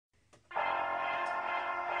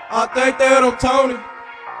I think that I'm Tony.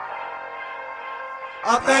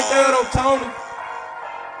 I think that I'm Tony.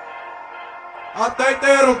 I think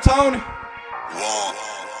that I'm Tony.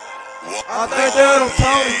 I think that I'm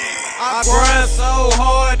Tony. I grind so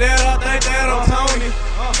hard that I think that I'm Tony.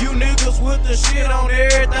 You niggas with the shit on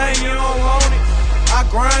everything, you don't want it. I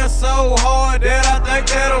grind so hard that I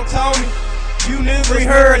think that I'm Tony. You niggas with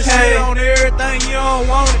the shit on everything, you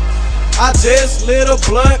don't want it. I just lit a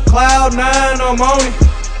blunt, cloud 9, I'm on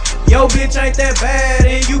it. Yo bitch ain't that bad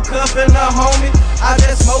and you cuffin' a homie. I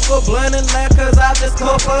just smoke a blunt and laugh cause I just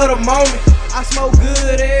cuff for the moment. I smoke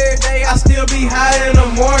good every day, I still be high in the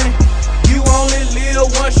morning. You only live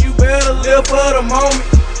once, you better live for the moment.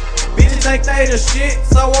 Bitches think they the shit,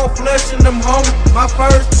 so I'm flushing them homies. My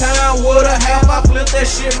first time with a half, I flipped that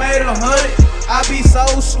shit, made 100. I be so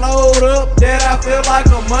slowed up that I feel like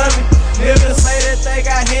a mummy. Niggas say that they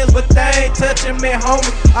got hands, but they ain't touching me,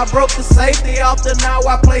 homie. I broke the safety off the now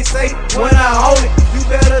I play safe when I own it. You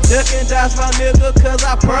better duck and dodge my nigga, cause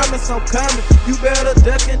I promise I'm coming. You better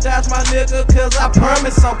duck and dodge my nigga, cause I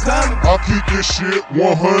promise I'm coming. I keep this shit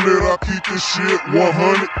 100, I keep this shit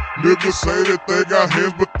 100. Niggas say that they got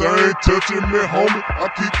hands, but they ain't touching me, homie.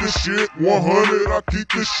 I keep this shit 100, I keep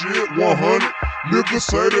this shit 100. Niggas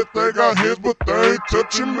say that they got hands, but they ain't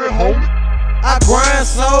touching me, homie. I grind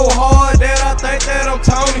so hard that I think that I'm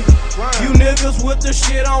Tony. You niggas with the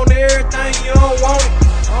shit on everything, you don't want it.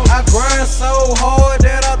 I grind so hard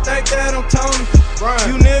that I think that I'm Tony.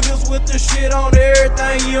 You niggas with the shit on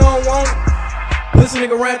everything, you don't want it. Pussy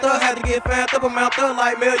nigga ramped up, had to get fapped up, I'm out there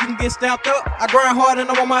like mail, you can get stamped up. I grind hard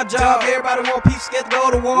and I'm on my job, everybody want peace, scared to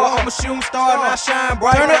go to war. I'm a shooting star and I shine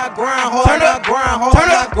bright. Turn up, I grind hard, turn up, grind hard,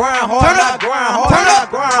 turn up, grind hard, turn up, grind hard, turn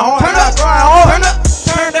up, grind hard, turn up, grind hard, turn up.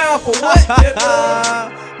 Turn down for what,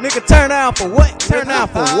 nigga? Nigga, turn down for what? Turn down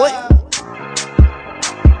for what?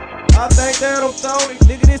 I think that I'm Tony.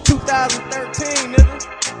 Nigga, this 2013,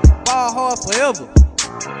 nigga. Ball hard forever.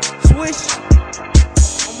 Swish.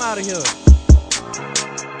 I'm out of here.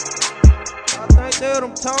 I think that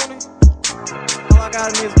I'm Tony. All I got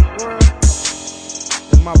in this world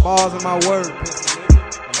is my balls and my word, pussy, nigga.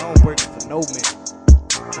 And I don't break it for no man.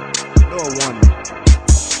 No woman.